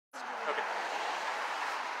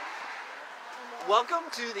Welcome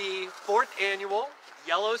to the 4th annual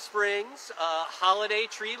Yellow Springs holiday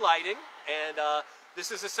tree lighting, and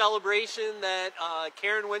this is a celebration that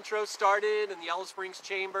Karen Wintrow started in the Yellow Springs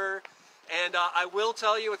Chamber, and I will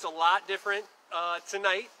tell you it's a lot different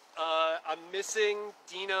tonight. I'm missing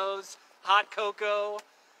Dino's hot cocoa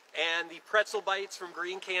and the pretzel bites from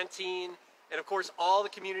Green Canteen, and of course all the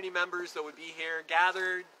community members that would be here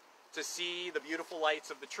gathered to see the beautiful lights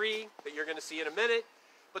of the tree that you're going to see in a minute.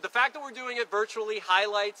 But the fact that we're doing it virtually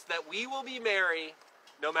highlights that we will be merry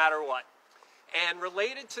no matter what. And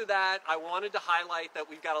related to that, I wanted to highlight that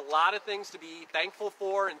we've got a lot of things to be thankful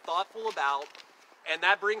for and thoughtful about. And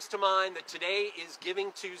that brings to mind that today is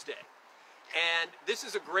Giving Tuesday. And this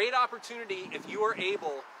is a great opportunity if you are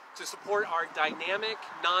able to support our dynamic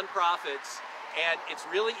nonprofits. And it's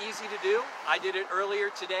really easy to do. I did it earlier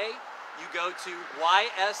today. You go to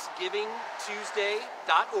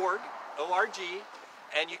ysgivingtuesday.org, O-R-G,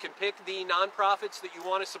 and you can pick the nonprofits that you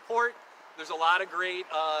want to support. There's a lot of great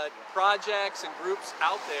projects and groups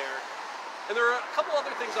out there. And there are a couple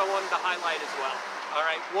other things I wanted to highlight as well. All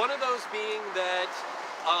right, one of those being that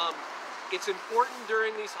it's important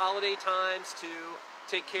during these holiday times to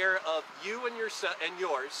take care of you and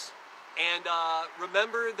yours. And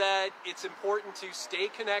remember that it's important to stay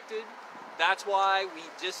connected. That's why we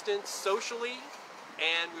distance socially,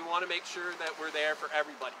 and we want to make sure that we're there for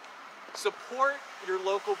everybody. Support your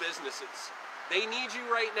local businesses. They need you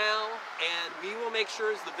right now, and we will make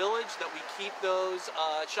sure as the village that we keep those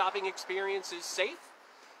shopping experiences safe.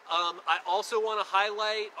 I also want to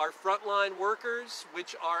highlight our frontline workers,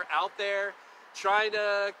 which are out there trying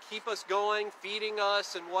to keep us going, feeding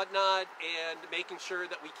us and whatnot, and making sure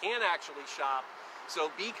that we can actually shop.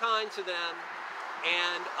 So be kind to them.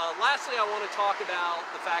 And lastly, I want to talk about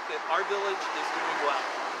the fact that our village is doing well.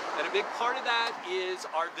 And a big part of that is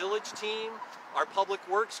our village team, our public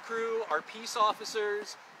works crew, our peace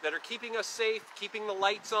officers that are keeping us safe, keeping the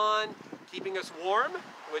lights on, keeping us warm,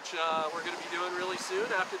 which we're going to be doing really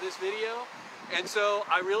soon after this video. And so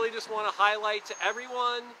I really just want to highlight to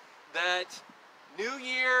everyone that New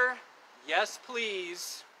Year, yes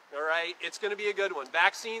please, all right, it's going to be a good one.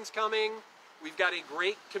 Vaccines coming. We've got a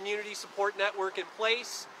great community support network in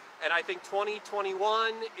place, and I think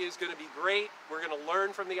 2021 is going to be great. We're going to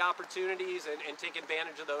learn from the opportunities and take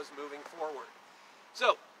advantage of those moving forward.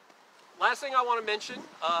 So, last thing I want to mention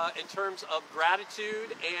in terms of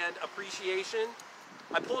gratitude and appreciation,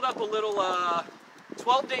 I pulled up a little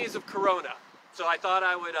 12 Days of Corona. So I thought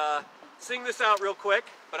I would sing this out real quick,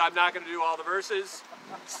 but I'm not going to do all the verses.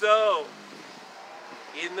 So,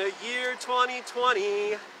 in the year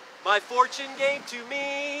 2020, my fortune gave to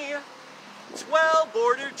me 12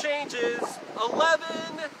 border changes, 11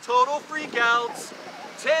 total freakouts,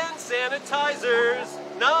 10 sanitizers,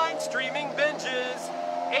 9 streaming binges,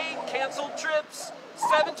 8 canceled trips,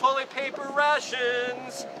 7 toilet paper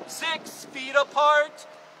rations, 6 feet apart,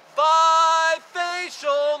 5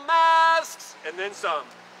 facial masks, and then some,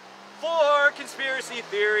 4 conspiracy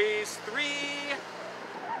theories, 3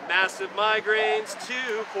 massive migraines,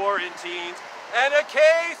 2 quarantines, and a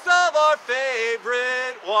case of our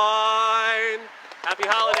favorite wine. Happy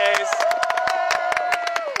holidays.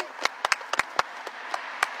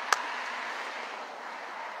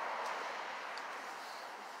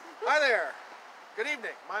 Hi there. Good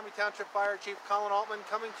evening. Miami Township Fire Chief Colin Altman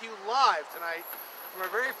coming to you live tonight from a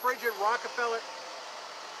very frigid Rockefeller.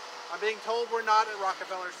 I'm being told we're not at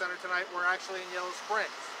Rockefeller Center tonight. We're actually in Yellow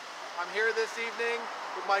Springs. I'm here this evening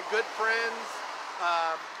with my good friends,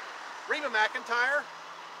 Reba McIntyre,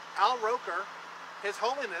 Al Roker, His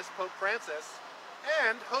Holiness Pope Francis,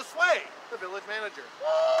 and Josue, the village manager.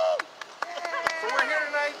 Woo! So we're here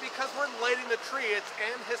tonight because we're lighting the tree. It's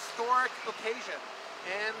an historic occasion.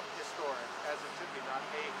 An historic, as it should be, not a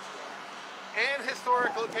historic. An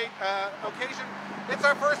historic occasion. It's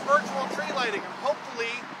our first virtual tree lighting, and hopefully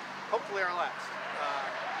our last.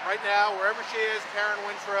 Right now, wherever she is, Karen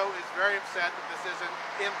Wintrow is very upset that this isn't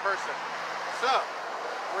in person. So,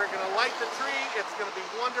 we're going to light the tree. It's going to be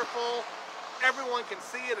wonderful. Everyone can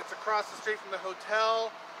see it. It's across the street from the hotel.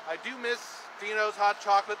 I do miss Dino's hot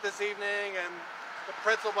chocolate this evening and the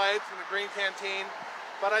pretzel bites from the Green Canteen.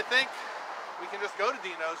 But I think we can just go to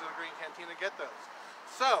Dino's and the Green Canteen and get those.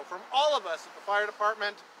 So, from all of us at the fire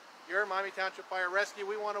department, your Miami Township Fire Rescue,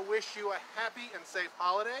 we want to wish you a happy and safe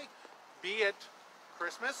holiday, be it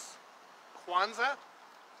Christmas, Kwanzaa,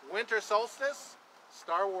 winter solstice,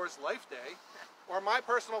 Star Wars Life Day, or my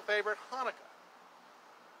personal favorite, Hanukkah.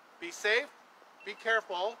 Be safe, be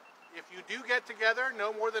careful. If you do get together,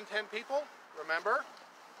 no more than 10 people, remember,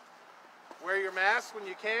 wear your mask when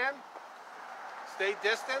you can, stay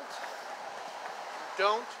distant,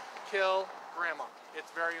 don't kill grandma.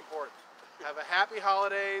 It's very important. Have a happy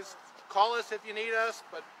holidays. Call us if you need us,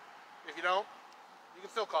 but if you don't, you can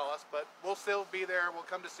still call us, but we'll still be there. We'll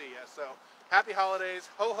come to see you. So happy holidays.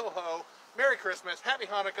 Ho, ho, ho. Merry Christmas. Happy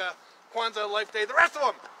Hanukkah. Kwanzaa, Life Day, the rest of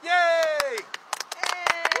them. Yay!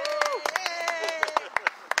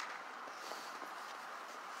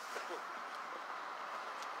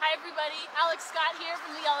 Hi everybody, Alex Scott here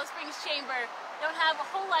from the Yellow Springs Chamber. Don't have a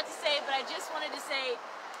whole lot to say, but I just wanted to say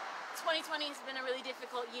 2020 has been a really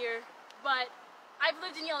difficult year, but I've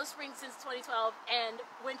lived in Yellow Springs since 2012, and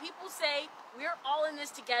when people say we're all in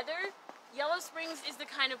this together, Yellow Springs is the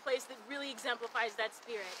kind of place that really exemplifies that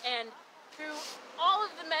spirit. And through all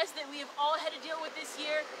of the mess that we have all had to deal with this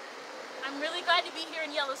year, I'm really glad to be here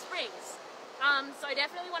in Yellow Springs. So I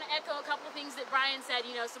definitely want to echo a couple of things that Brian said.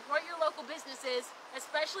 You know, support your local businesses,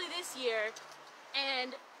 especially this year.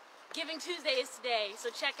 And Giving Tuesday is today, so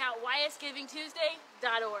check out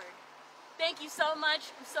ysgivingtuesday.org. Thank you so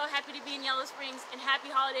much. I'm so happy to be in Yellow Springs, and happy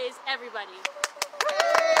holidays, everybody.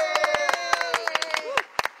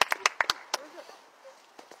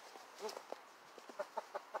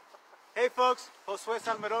 Hey folks, Josue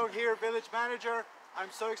Salmeron here, Village Manager.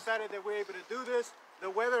 I'm so excited that we're able to do this. The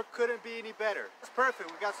weather couldn't be any better. It's perfect.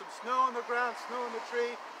 We got some snow on the ground, snow on the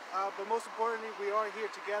tree, but most importantly, we are here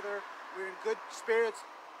together. We're in good spirits,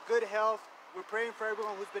 good health. We're praying for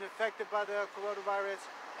everyone who's been affected by the coronavirus,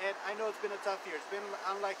 and I know it's been a tough year. It's been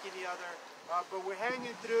unlike any other, but we're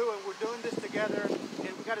hanging through and we're doing this together, and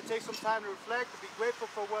we got to take some time to reflect, to be grateful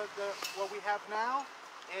for what we have now,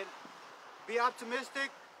 and be optimistic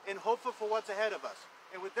and hopeful for what's ahead of us.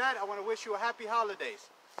 And with that, I want to wish you a happy holidays.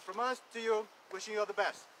 From us to you, wishing you all the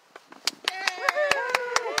best.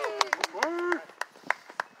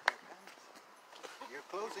 You're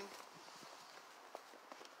closing.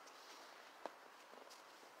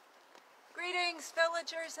 Greetings,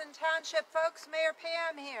 villagers and township folks. Mayor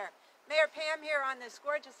Pam here. Mayor Pam here on this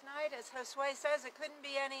gorgeous night. As Josue says, it couldn't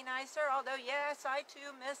be any nicer, although yes, I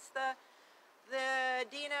too miss the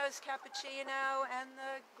Dino's Cappuccino and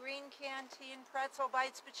the Green Canteen pretzel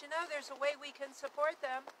bites, but you know, there's a way we can support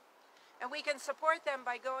them. And we can support them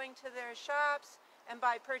by going to their shops and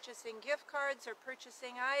by purchasing gift cards or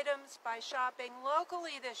purchasing items, by shopping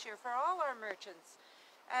locally this year for all our merchants.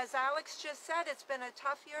 As Alex just said, it's been a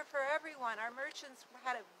tough year for everyone. Our merchants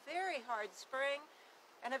had a very hard spring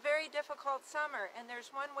and a very difficult summer, and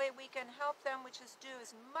there's one way we can help them, which is do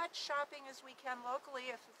as much shopping as we can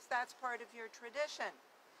locally if that's part of your tradition.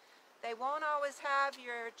 They won't always have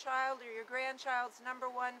your child or your grandchild's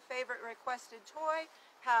 #1 favorite requested toy.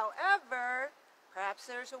 However, perhaps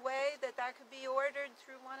there's a way that could be ordered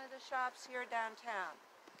through one of the shops here downtown.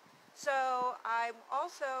 So I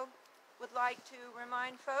also would like to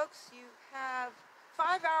remind folks you have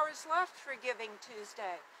 5 hours left for Giving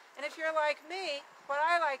Tuesday. And if you're like me, what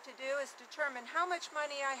I like to do is determine how much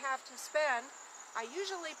money I have to spend. I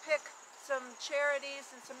usually pick some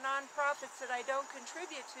charities and some nonprofits that I don't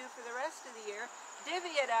contribute to for the rest of the year,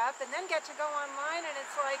 divvy it up, and then get to go online, and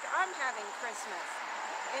it's like I'm having Christmas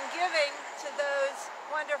in giving to those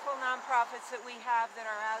wonderful nonprofits that we have that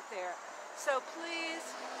are out there. So please,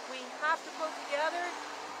 we have to pull together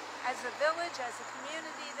as a village, as a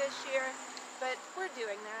community this year, but we're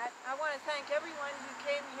doing that. I want to thank everyone who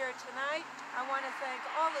came here tonight. I want to thank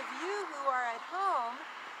all of you who are at home,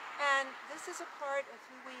 and this is a part of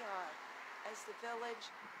who we are as the village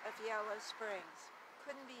of Yellow Springs.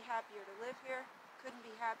 Couldn't be happier to live here, couldn't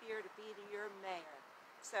be happier to be your mayor.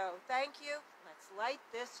 So thank you. Let's light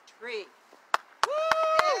this tree. Woo!